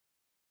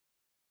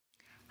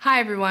Hi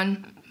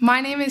everyone,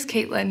 my name is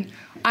Caitlin.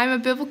 I'm a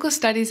Biblical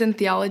Studies and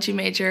Theology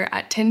major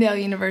at Tyndale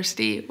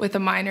University with a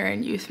minor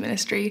in youth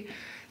ministry.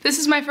 This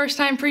is my first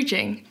time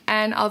preaching,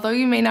 and although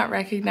you may not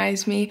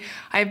recognize me,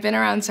 I've been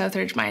around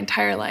Southridge my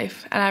entire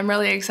life, and I'm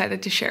really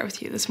excited to share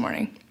with you this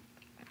morning.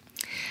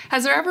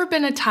 Has there ever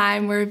been a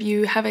time where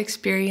you have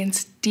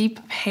experienced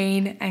deep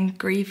pain and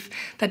grief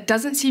that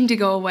doesn't seem to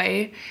go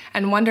away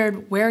and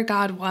wondered where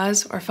God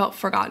was or felt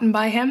forgotten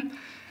by Him?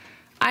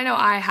 I know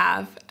I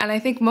have, and I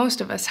think most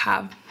of us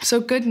have. So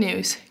good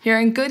news, you're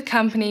in good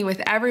company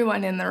with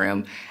everyone in the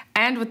room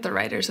and with the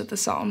writers of the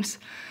Psalms.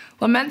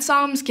 Lament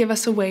Psalms give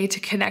us a way to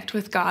connect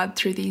with God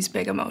through these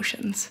big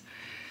emotions.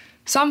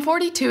 Psalm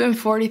 42 and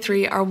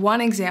 43 are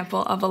one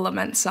example of a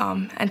lament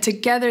psalm, and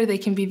together they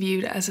can be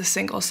viewed as a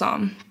single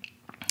psalm.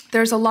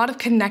 There's a lot of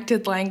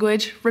connected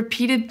language,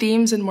 repeated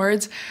themes and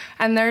words,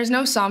 and there is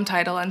no psalm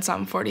title in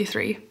Psalm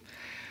 43.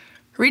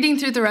 Reading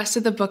through the rest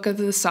of the book of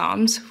the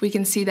Psalms, we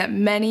can see that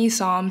many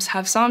psalms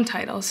have psalm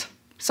titles.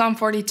 Psalm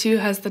 42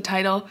 has the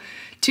title,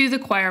 To the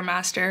Choir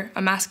Master,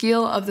 a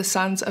maskil of the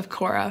sons of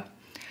Korah.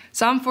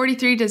 Psalm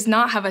 43 does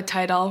not have a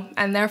title,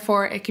 and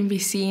therefore it can be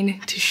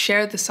seen to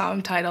share the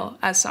psalm title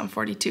as Psalm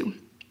 42.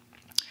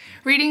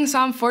 Reading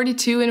Psalm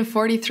 42 and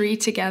 43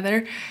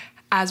 together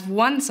as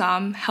one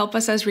psalm help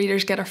us as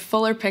readers get a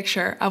fuller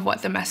picture of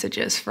what the message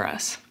is for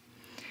us.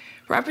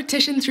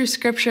 Repetition through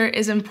Scripture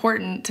is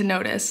important to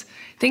notice.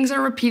 Things are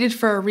repeated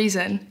for a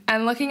reason,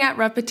 and looking at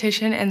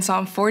repetition in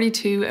Psalm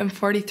 42 and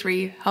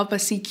 43 help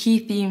us see key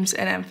themes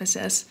and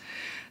emphasis.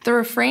 The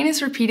refrain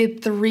is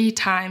repeated 3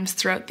 times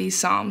throughout these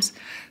psalms.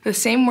 The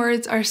same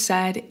words are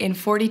said in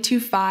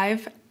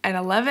 42:5 and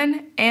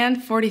 11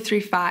 and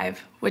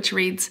 43:5, which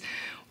reads,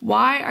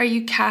 "Why are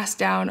you cast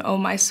down, O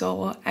my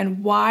soul,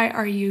 and why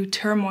are you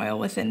turmoil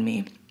within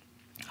me?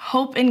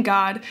 Hope in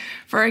God,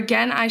 for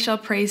again I shall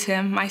praise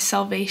him, my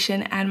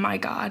salvation and my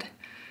God."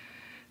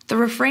 The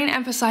refrain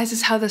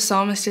emphasizes how the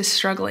psalmist is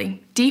struggling,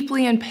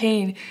 deeply in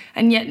pain,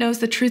 and yet knows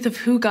the truth of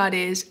who God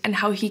is and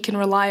how he can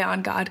rely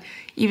on God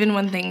even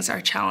when things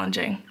are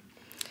challenging.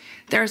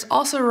 There is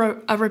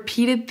also a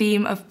repeated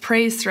theme of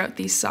praise throughout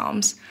these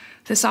psalms.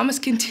 The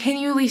psalmist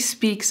continually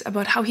speaks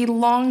about how he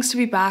longs to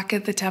be back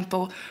at the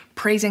temple,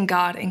 praising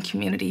God in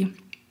community.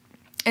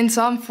 In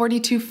Psalm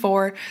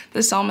 42:4,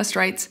 the psalmist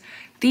writes,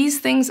 "These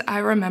things I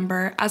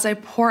remember as I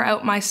pour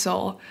out my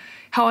soul,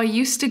 how I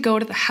used to go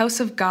to the house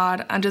of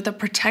God under the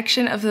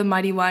protection of the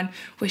Mighty One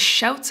with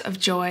shouts of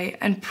joy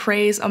and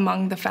praise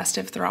among the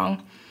festive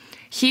throng."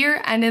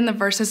 Here and in the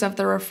verses of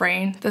the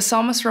refrain, the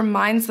psalmist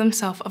reminds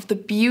himself of the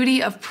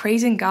beauty of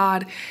praising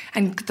God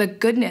and the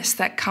goodness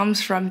that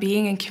comes from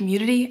being in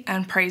community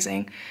and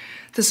praising.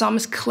 The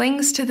psalmist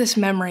clings to this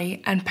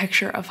memory and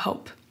picture of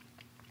hope.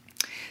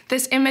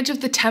 This image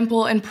of the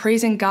temple and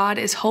praising God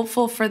is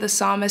hopeful for the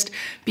psalmist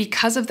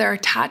because of their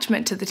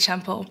attachment to the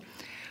temple.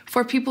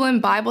 For people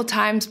in Bible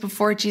times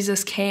before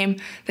Jesus came,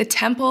 the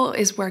temple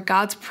is where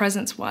God's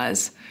presence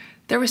was.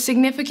 There was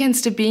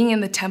significance to being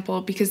in the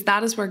temple because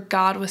that is where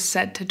God was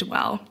said to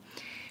dwell.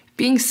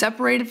 Being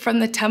separated from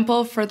the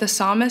temple for the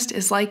psalmist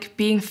is like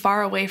being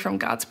far away from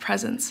God's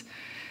presence.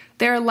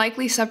 They are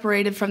likely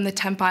separated from the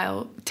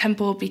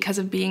temple because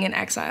of being in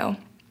exile.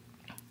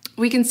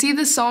 We can see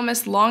the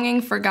psalmist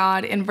longing for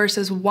God in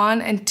verses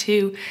 1 and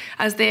 2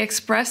 as they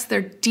express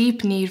their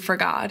deep need for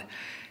God.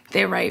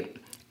 They write,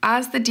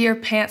 "As the deer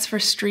pants for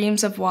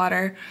streams of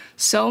water,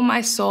 so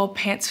my soul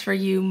pants for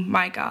you,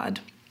 my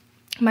God.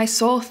 My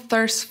soul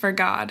thirsts for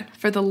God,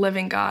 for the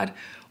living God.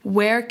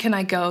 Where can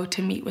I go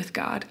to meet with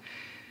God?"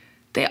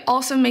 They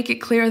also make it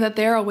clear that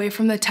they are away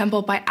from the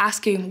temple by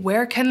asking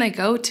where can they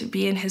go to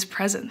be in his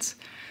presence.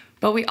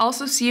 But we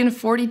also see in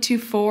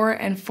 42:4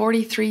 and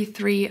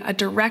 43:3 a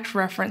direct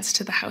reference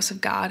to the house of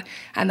God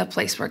and the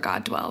place where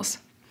God dwells.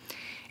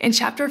 In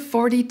chapter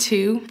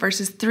 42,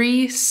 verses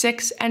 3,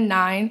 6, and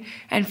 9,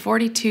 and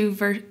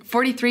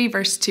 43,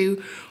 verse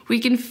 2, we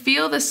can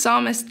feel the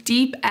psalmist's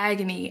deep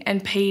agony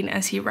and pain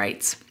as he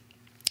writes.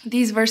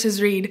 These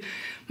verses read,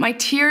 "My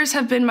tears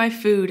have been my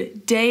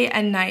food day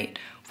and night,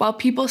 while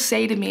people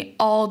say to me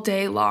all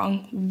day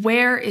long,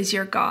 'Where is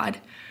your God?'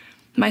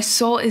 My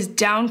soul is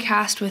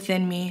downcast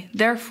within me.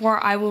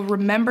 Therefore I will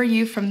remember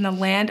you from the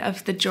land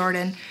of the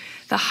Jordan,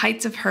 the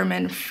heights of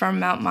Hermon from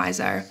Mount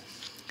Mizar.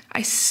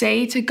 I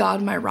say to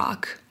God, my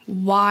rock,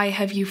 why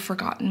have you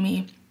forgotten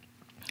me?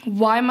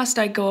 Why must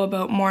I go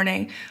about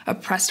mourning,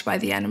 oppressed by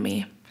the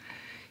enemy?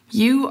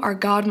 You are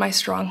God, my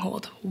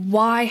stronghold.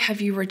 Why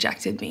have you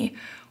rejected me?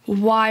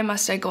 Why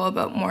must I go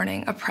about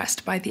mourning,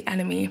 oppressed by the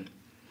enemy?"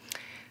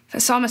 The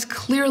psalmist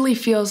clearly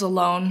feels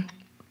alone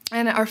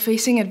and are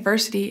facing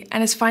adversity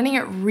and is finding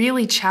it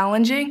really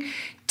challenging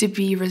to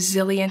be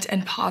resilient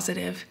and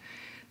positive.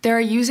 They are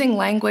using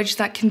language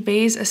that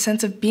conveys a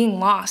sense of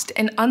being lost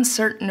and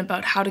uncertain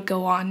about how to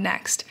go on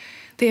next.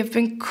 They have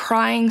been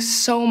crying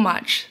so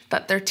much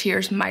that their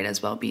tears might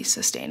as well be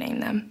sustaining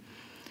them.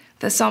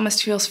 The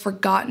psalmist feels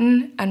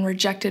forgotten and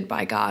rejected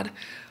by God,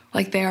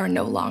 like they are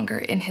no longer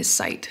in his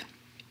sight.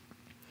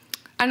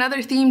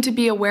 Another theme to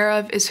be aware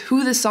of is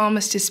who the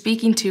psalmist is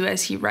speaking to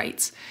as he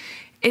writes.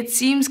 It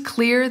seems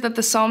clear that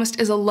the psalmist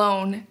is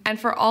alone, and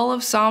for all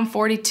of Psalm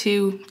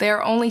 42, they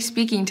are only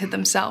speaking to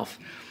themselves.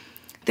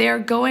 They are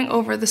going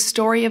over the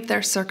story of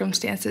their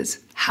circumstances,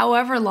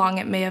 however long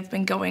it may have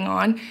been going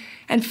on,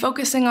 and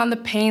focusing on the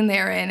pain they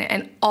are in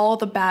and all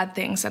the bad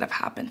things that have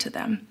happened to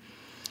them.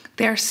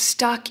 They are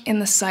stuck in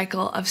the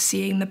cycle of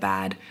seeing the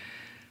bad.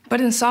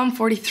 But in Psalm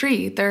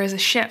 43, there is a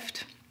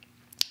shift.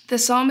 The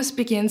psalmist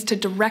begins to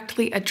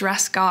directly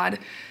address God.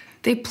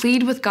 They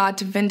plead with God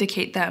to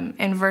vindicate them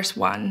in verse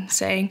 1,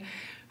 saying,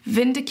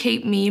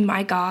 "Vindicate me,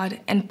 my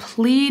God, and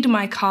plead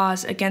my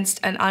cause against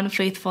an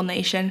unfaithful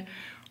nation.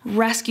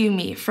 Rescue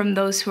me from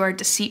those who are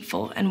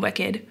deceitful and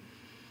wicked."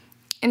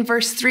 In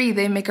verse 3,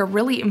 they make a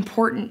really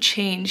important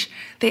change.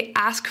 They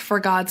ask for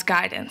God's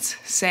guidance,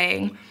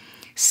 saying,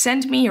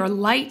 "Send me your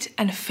light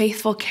and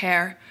faithful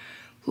care.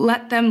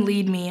 Let them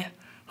lead me.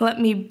 Let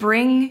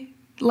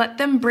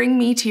them bring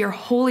me to your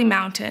holy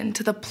mountain,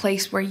 to the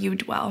place where you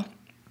dwell."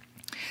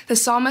 The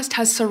psalmist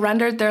has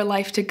surrendered their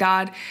life to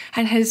God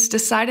and has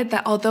decided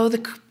that although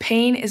the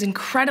pain is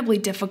incredibly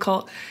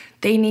difficult,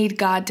 they need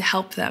God to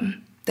help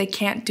them. They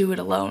can't do it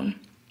alone.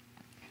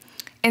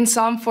 In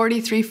Psalm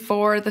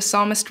 43:4, the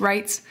psalmist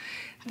writes,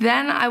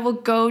 "Then I will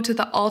go to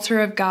the altar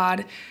of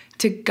God,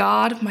 to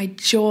God my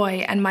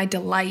joy and my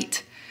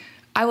delight.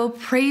 I will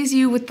praise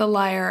you with the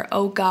lyre,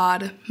 O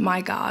God,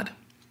 my God."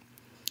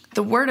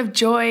 The word of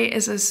joy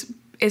is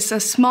a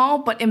small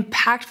but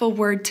impactful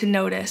word to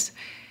notice.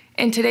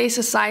 In today's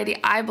society,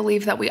 I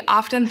believe that we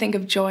often think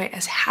of joy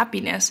as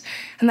happiness,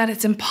 and that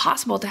it's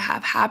impossible to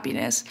have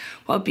happiness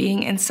while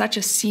being in such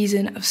a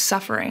season of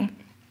suffering.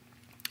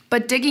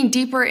 But digging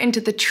deeper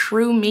into the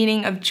true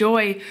meaning of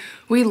joy,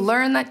 we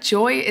learn that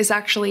joy is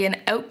actually an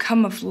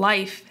outcome of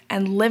life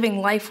and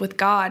living life with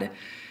God.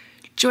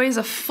 Joy is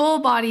a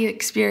full-body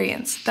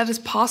experience that is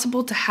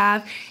possible to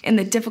have in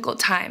the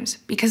difficult times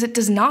because it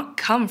does not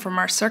come from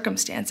our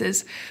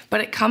circumstances,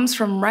 but it comes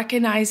from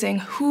recognizing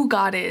who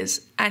God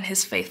is and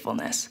his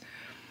faithfulness.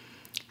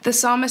 The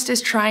psalmist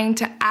is trying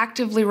to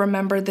actively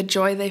remember the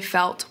joy they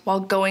felt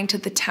while going to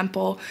the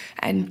temple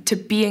and to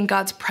be in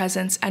God's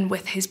presence and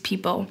with his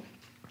people.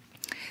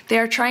 They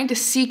are trying to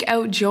seek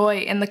out joy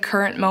in the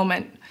current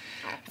moment.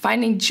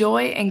 Finding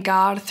joy in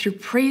God through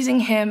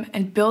praising him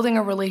and building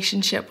a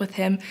relationship with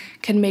him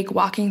can make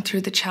walking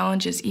through the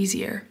challenges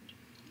easier.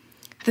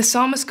 The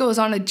psalmist goes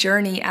on a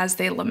journey as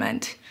they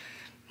lament.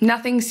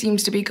 Nothing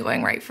seems to be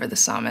going right for the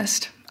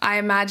psalmist. I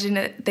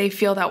imagine they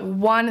feel that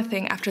one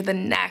thing after the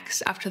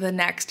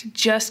next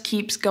just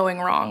keeps going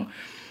wrong.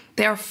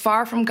 They are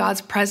far from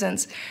God's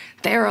presence.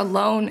 They are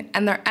alone,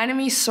 and their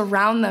enemies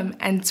surround them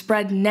and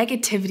spread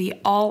negativity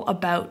all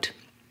about.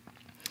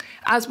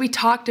 As we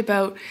talked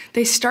about,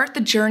 they start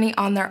the journey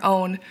on their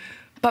own,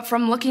 but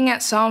from looking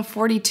at Psalm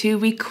 42,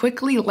 we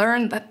quickly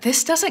learn that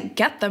this doesn't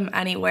get them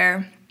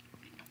anywhere.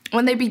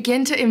 When they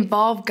begin to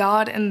involve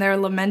God in their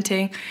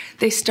lamenting,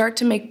 they start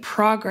to make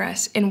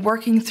progress in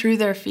working through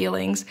their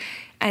feelings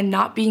and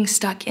not being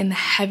stuck in the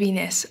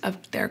heaviness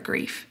of their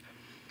grief.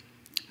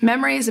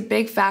 Memory is a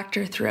big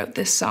factor throughout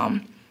this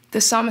psalm. The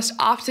psalmist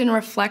often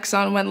reflects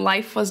on when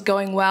life was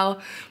going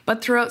well,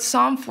 but throughout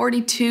Psalm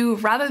 42,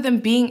 rather than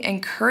being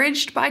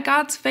encouraged by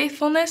God's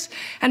faithfulness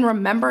and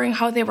remembering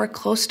how they were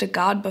close to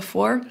God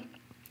before,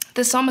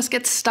 the psalmist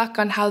gets stuck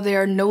on how they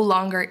are no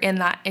longer in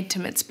that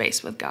intimate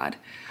space with God.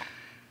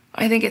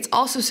 I think it's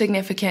also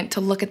significant to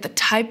look at the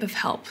type of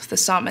help the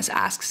psalmist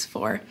asks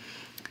for.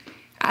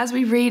 As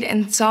we read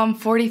in Psalm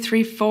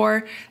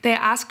 43:4, they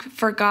ask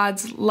for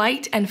God's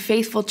light and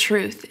faithful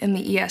truth in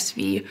the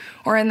ESV,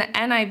 or in the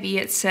NIV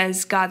it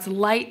says God's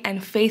light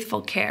and faithful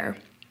care.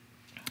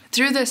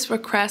 Through this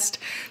request,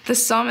 the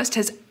psalmist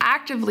has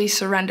actively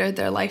surrendered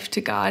their life to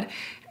God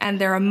and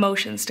their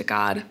emotions to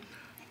God.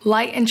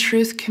 Light and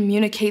truth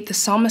communicate the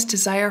psalmist's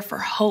desire for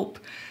hope,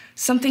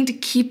 something to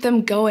keep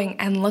them going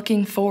and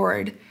looking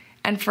forward,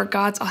 and for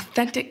God's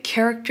authentic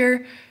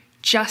character,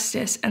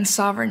 justice, and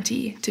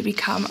sovereignty to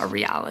become a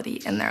reality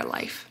in their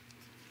life.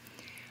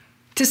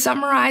 To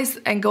summarize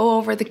and go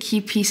over the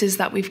key pieces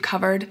that we've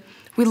covered,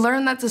 we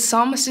learn that the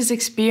psalmist is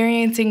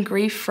experiencing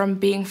grief from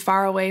being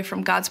far away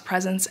from God's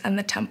presence and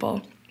the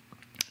temple.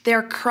 They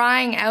are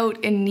crying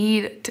out in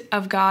need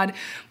of God,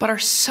 but are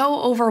so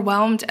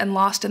overwhelmed and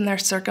lost in their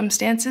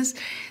circumstances,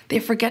 they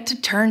forget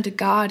to turn to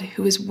God,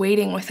 who is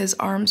waiting with his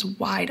arms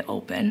wide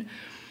open.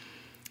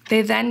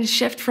 They then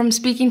shift from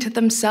speaking to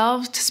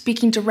themselves to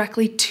speaking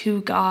directly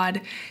to God,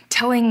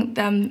 telling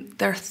them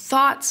their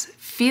thoughts,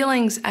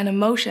 feelings, and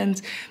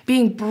emotions,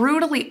 being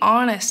brutally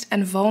honest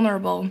and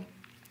vulnerable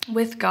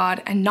with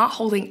God and not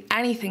holding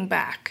anything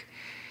back.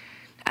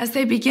 As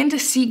they begin to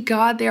seek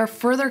God, they are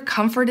further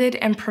comforted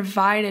and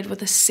provided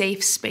with a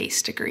safe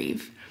space to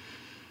grieve.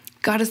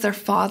 God is their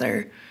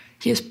Father.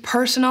 He is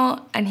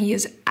personal and he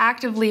is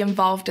actively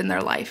involved in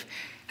their life.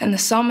 And the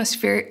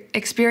psalmist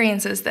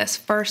experiences this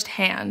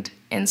firsthand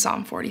in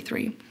Psalm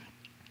 43.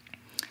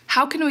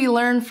 How can we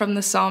learn from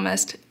the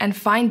psalmist and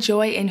find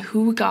joy in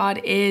who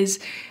God is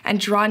and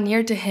draw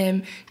near to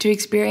him to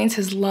experience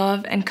his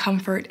love and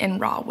comfort in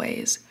raw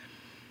ways?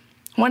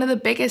 One of the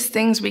biggest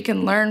things we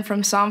can learn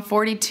from Psalm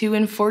 42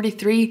 and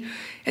 43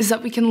 is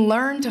that we can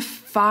learn to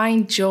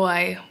find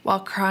joy while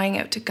crying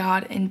out to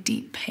God in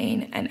deep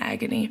pain and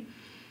agony.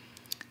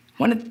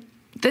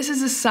 This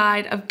is a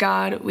side of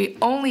God we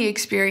only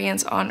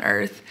experience on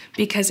earth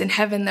because in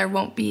heaven there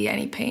won't be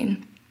any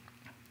pain.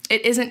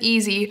 It isn't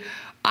easy.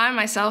 I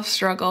myself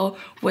struggle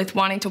with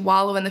wanting to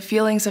wallow in the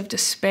feelings of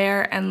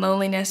despair and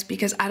loneliness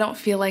because I don't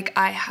feel like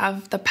I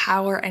have the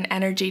power and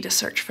energy to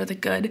search for the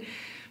good.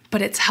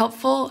 But it's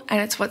helpful,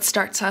 and it's what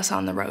starts us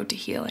on the road to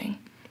healing.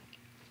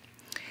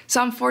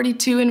 Psalm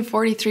 42 and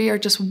 43 are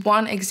just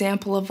one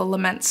example of a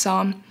lament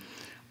psalm.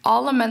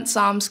 All lament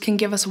psalms can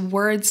give us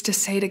words to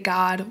say to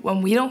God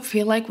when we don't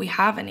feel like we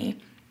have any.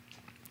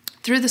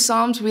 Through the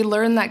psalms, we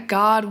learn that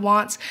God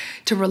wants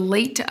to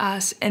relate to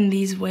us in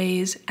these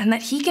ways and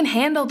that he can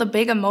handle the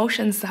big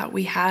emotions that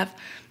we have,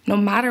 no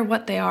matter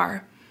what they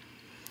are.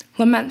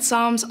 Lament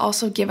psalms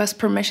also give us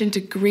permission to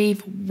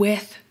grieve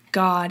with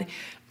God,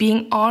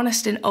 being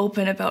honest and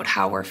open about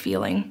how we're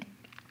feeling.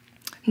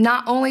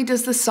 Not only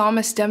does the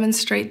psalmist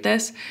demonstrate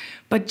this,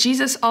 but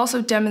Jesus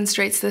also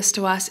demonstrates this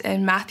to us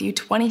in Matthew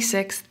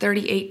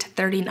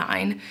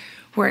 26:38-39,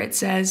 where it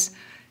says,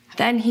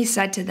 "Then he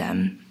said to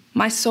them,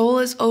 'My soul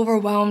is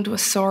overwhelmed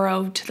with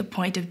sorrow to the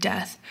point of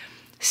death.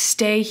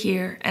 Stay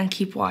here and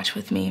keep watch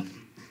with me.'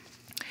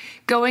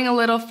 Going a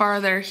little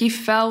farther, he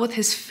fell with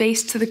his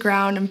face to the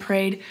ground and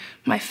prayed,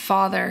 'My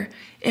Father,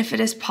 if it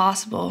is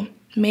possible,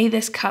 may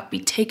this cup be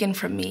taken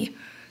from me,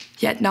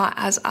 yet not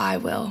as I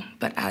will,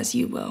 but as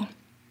you will.'"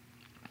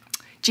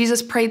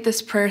 Jesus prayed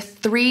this prayer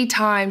 3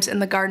 times in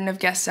the Garden of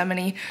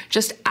Gethsemane,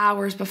 just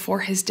hours before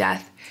his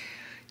death.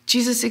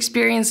 Jesus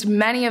experienced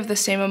many of the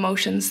same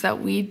emotions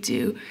that we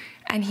do,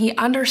 and he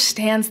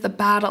understands the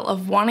battle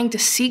of wanting to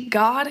seek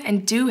God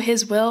and do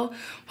his will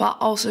while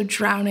also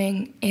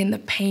drowning in the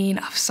pain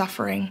of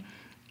suffering.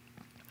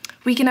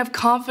 We can have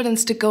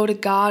confidence to go to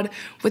God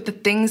with the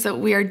things that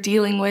we are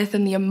dealing with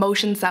and the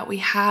emotions that we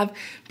have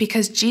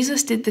because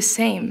Jesus did the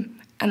same,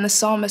 and the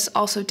psalmists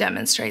also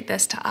demonstrate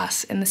this to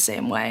us in the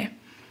same way.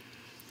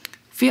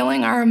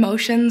 Feeling our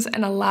emotions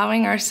and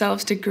allowing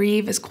ourselves to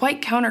grieve is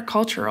quite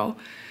countercultural.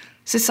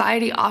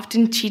 Society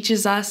often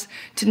teaches us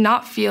to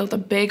not feel the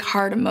big,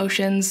 hard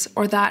emotions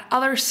or that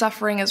other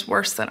suffering is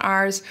worse than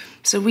ours,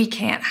 so we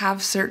can't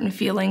have certain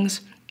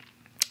feelings.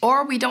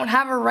 Or we don't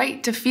have a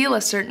right to feel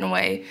a certain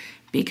way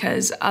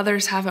because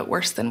others have it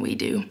worse than we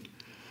do.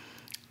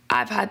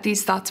 I've had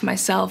these thoughts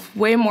myself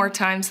way more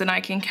times than I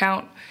can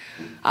count.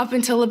 Up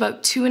until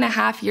about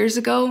 2.5 years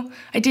ago,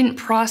 I didn't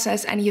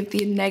process any of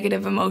the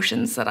negative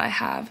emotions that I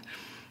have.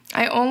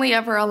 I only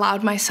ever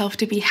allowed myself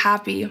to be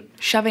happy,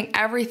 shoving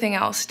everything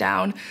else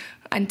down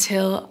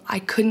until I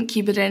couldn't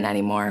keep it in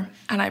anymore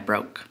and I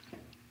broke.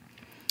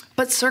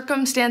 But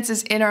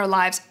circumstances in our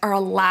lives are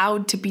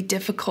allowed to be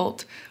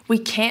difficult. We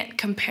can't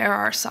compare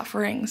our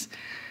sufferings.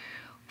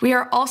 We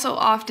are also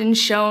often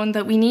shown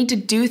that we need to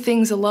do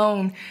things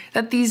alone,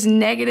 that these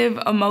negative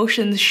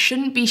emotions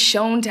shouldn't be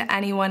shown to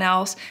anyone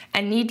else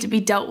and need to be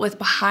dealt with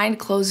behind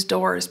closed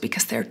doors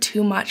because they're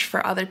too much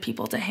for other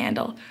people to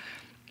handle.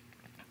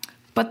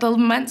 But the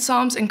lament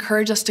psalms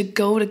encourage us to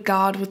go to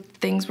God with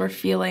things we're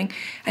feeling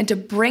and to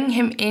bring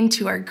him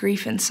into our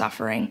grief and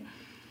suffering.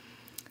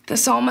 The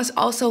psalmist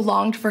also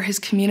longed for his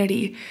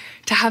community,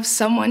 to have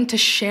someone to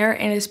share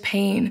in his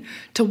pain,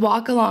 to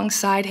walk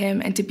alongside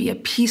him, and to be a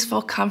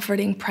peaceful,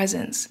 comforting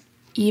presence,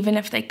 even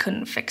if they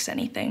couldn't fix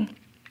anything.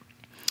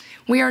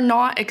 We are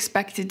not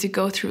expected to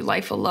go through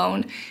life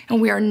alone,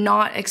 and we are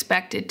not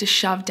expected to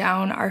shove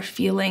down our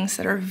feelings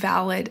that are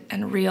valid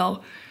and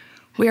real.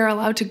 We are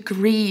allowed to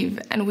grieve,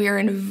 and we are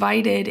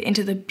invited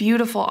into the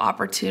beautiful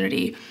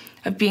opportunity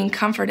of being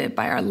comforted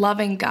by our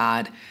loving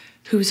God,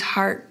 whose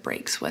heart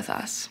breaks with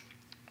us.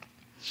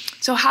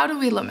 So how do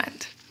we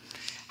lament?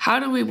 How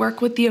do we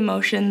work with the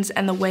emotions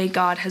and the way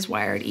God has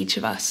wired each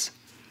of us?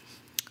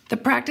 The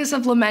practice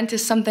of lament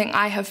is something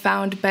I have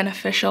found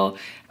beneficial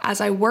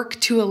as I work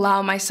to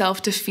allow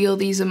myself to feel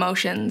these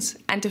emotions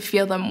and to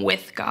feel them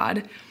with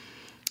God.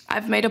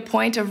 I've made a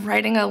point of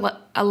writing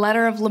a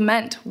letter of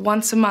lament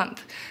once a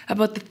month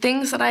about the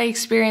things that I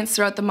experienced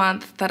throughout the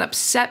month that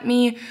upset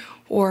me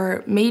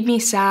or made me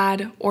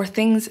sad, or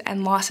things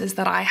and losses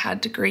that I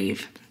had to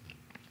grieve.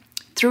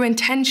 Through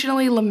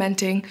intentionally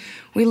lamenting,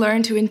 we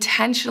learn to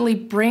intentionally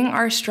bring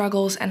our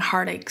struggles and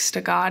heartaches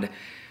to God.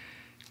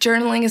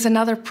 Journaling is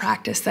another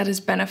practice that is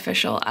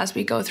beneficial as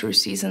we go through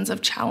seasons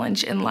of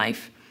challenge in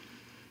life.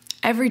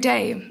 Every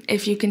day,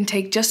 if you can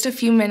take just a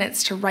few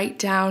minutes to write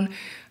down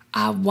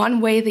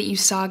one way that you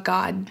saw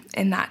God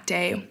in that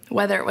day,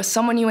 whether it was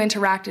someone you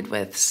interacted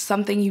with,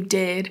 something you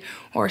did,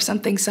 or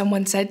something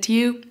someone said to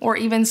you, or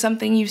even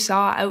something you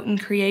saw out in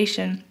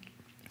creation.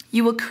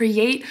 You will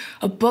create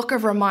a book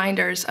of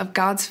reminders of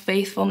God's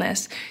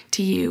faithfulness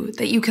to you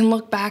that you can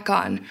look back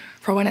on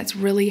for when it's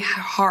really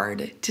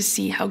hard to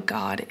see how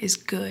God is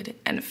good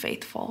and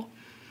faithful.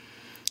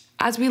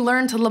 As we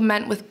learn to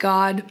lament with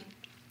God,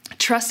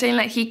 Trusting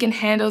that he can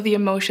handle the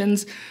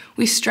emotions,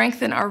 we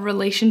strengthen our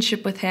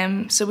relationship with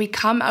him so we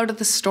come out of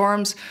the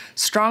storms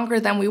stronger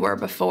than we were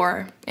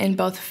before in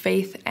both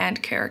faith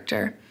and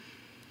character.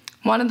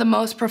 One of the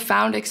most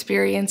profound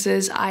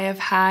experiences I have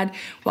had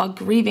while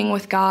grieving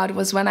with God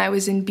was when I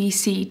was in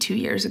BC 2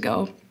 years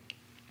ago.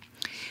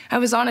 I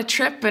was on a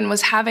trip and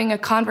was having a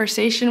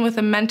conversation with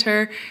a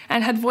mentor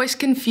and had voiced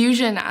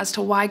confusion as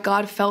to why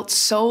God felt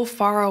so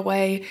far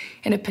away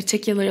in a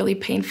particularly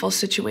painful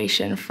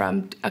situation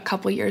from a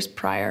couple years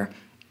prior.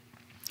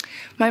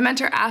 My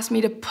mentor asked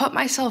me to put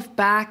myself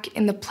back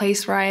in the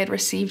place where I had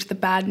received the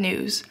bad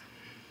news.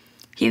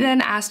 He then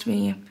asked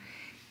me,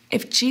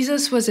 if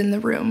Jesus was in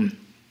the room,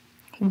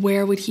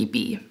 where would he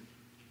be?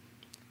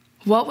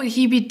 What would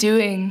he be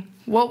doing?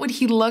 What would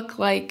he look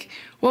like?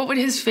 What would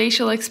his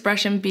facial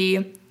expression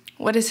be?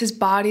 What is his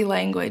body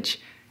language?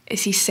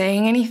 Is he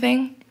saying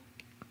anything?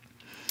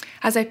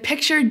 As I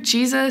pictured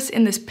Jesus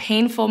in this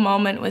painful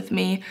moment with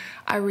me,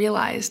 I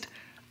realized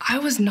I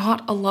was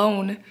not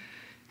alone.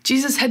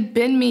 Jesus had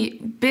been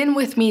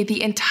with me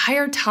the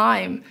entire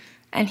time,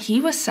 and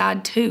he was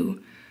sad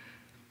too.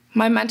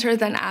 My mentor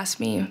then asked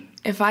me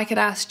if I could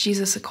ask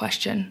Jesus a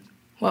question,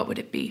 what would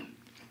it be?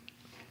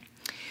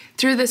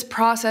 Through this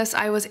process,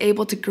 I was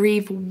able to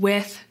grieve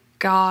with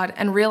God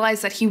and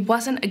realize that he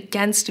wasn't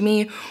against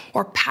me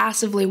or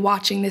passively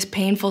watching this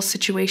painful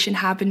situation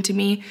happen to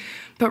me,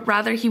 but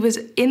rather he was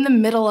in the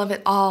middle of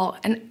it all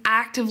and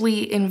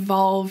actively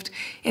involved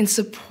in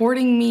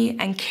supporting me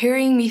and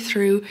carrying me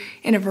through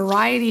in a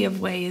variety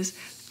of ways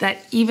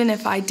that even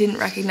if I didn't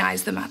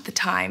recognize them at the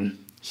time,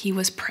 he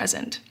was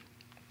present.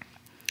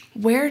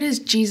 Where does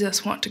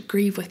Jesus want to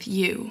grieve with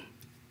you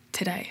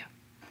today?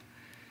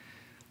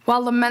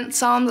 While lament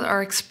psalms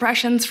are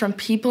expressions from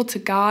people to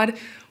God,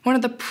 one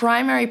of the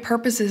primary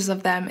purposes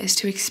of them is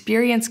to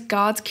experience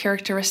God's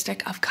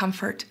characteristic of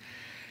comfort.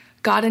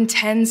 God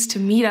intends to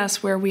meet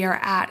us where we are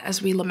at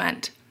as we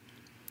lament.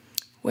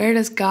 Where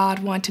does God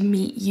want to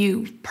meet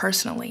you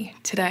personally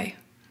today?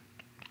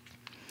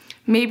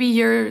 Maybe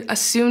you're a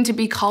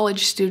soon-to-be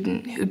college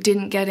student who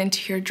didn't get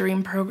into your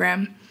dream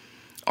program,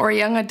 or a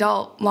young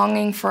adult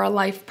longing for a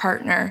life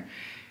partner,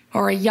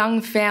 or a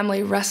young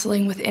family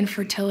wrestling with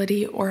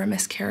infertility or a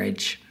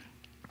miscarriage.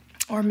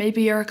 Or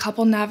maybe you're a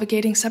couple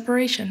navigating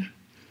separation.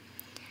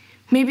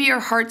 Maybe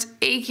your heart's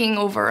aching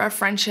over a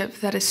friendship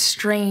that is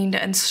strained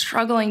and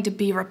struggling to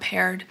be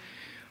repaired.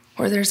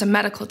 Or there's a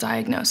medical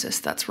diagnosis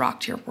that's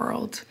rocked your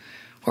world.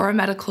 Or a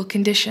medical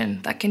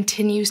condition that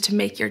continues to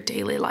make your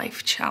daily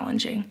life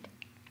challenging.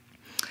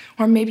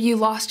 Or maybe you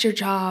lost your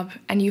job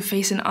and you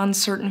face an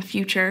uncertain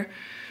future.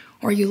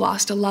 Or you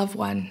lost a loved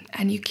one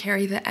and you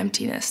carry the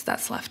emptiness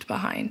that's left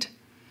behind.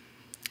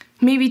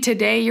 Maybe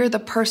today you're the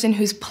person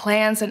whose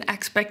plans and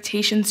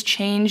expectations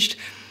changed,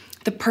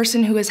 the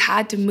person who has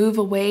had to move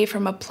away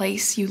from a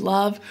place you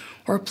love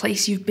or a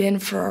place you've been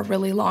for a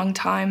really long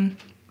time.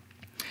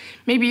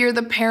 Maybe you're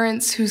the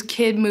parents whose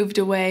kid moved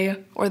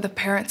away or the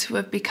parents who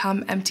have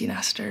become empty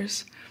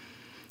nesters.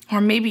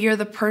 Or maybe you're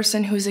the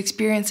person who's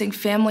experiencing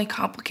family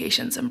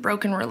complications and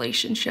broken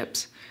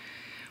relationships.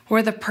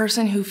 Or the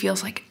person who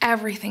feels like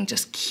everything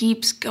just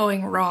keeps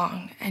going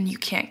wrong and you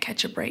can't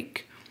catch a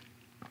break.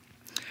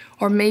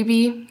 Or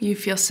maybe you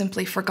feel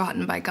simply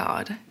forgotten by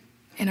God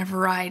in a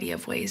variety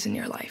of ways in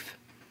your life.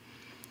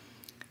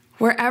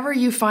 Wherever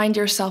you find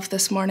yourself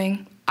this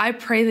morning, I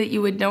pray that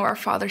you would know our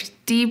Father's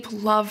deep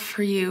love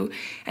for you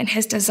and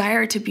his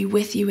desire to be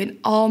with you in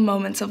all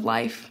moments of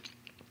life.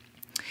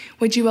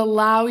 Would you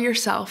allow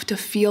yourself to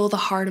feel the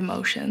hard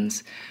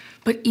emotions,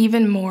 but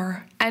even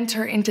more,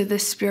 enter into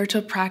this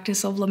spiritual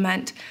practice of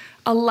lament,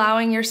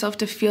 allowing yourself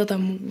to feel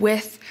them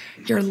with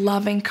your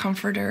loving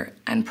comforter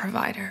and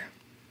provider.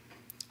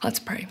 Let's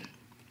pray.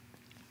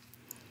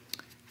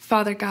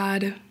 Father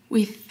God,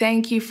 we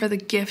thank you for the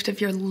gift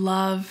of your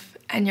love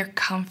and your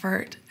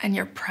comfort and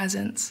your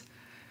presence.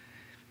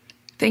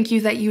 Thank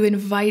you that you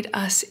invite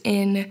us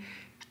in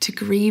to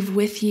grieve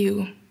with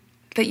you,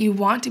 that you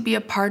want to be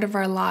a part of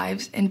our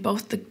lives in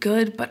both the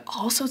good but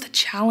also the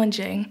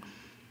challenging.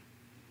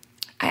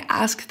 I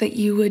ask that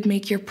you would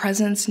make your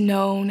presence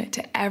known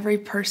to every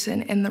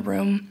person in the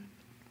room,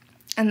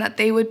 and that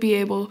they would be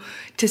able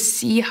to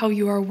see how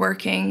you are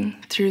working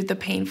through the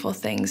painful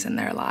things in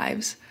their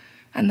lives,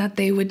 and that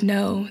they would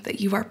know that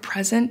you are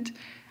present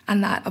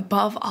and that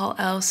above all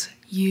else,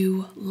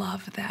 you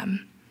love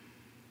them.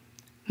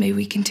 May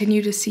we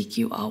continue to seek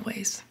you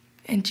always.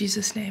 In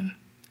Jesus' name,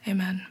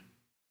 amen.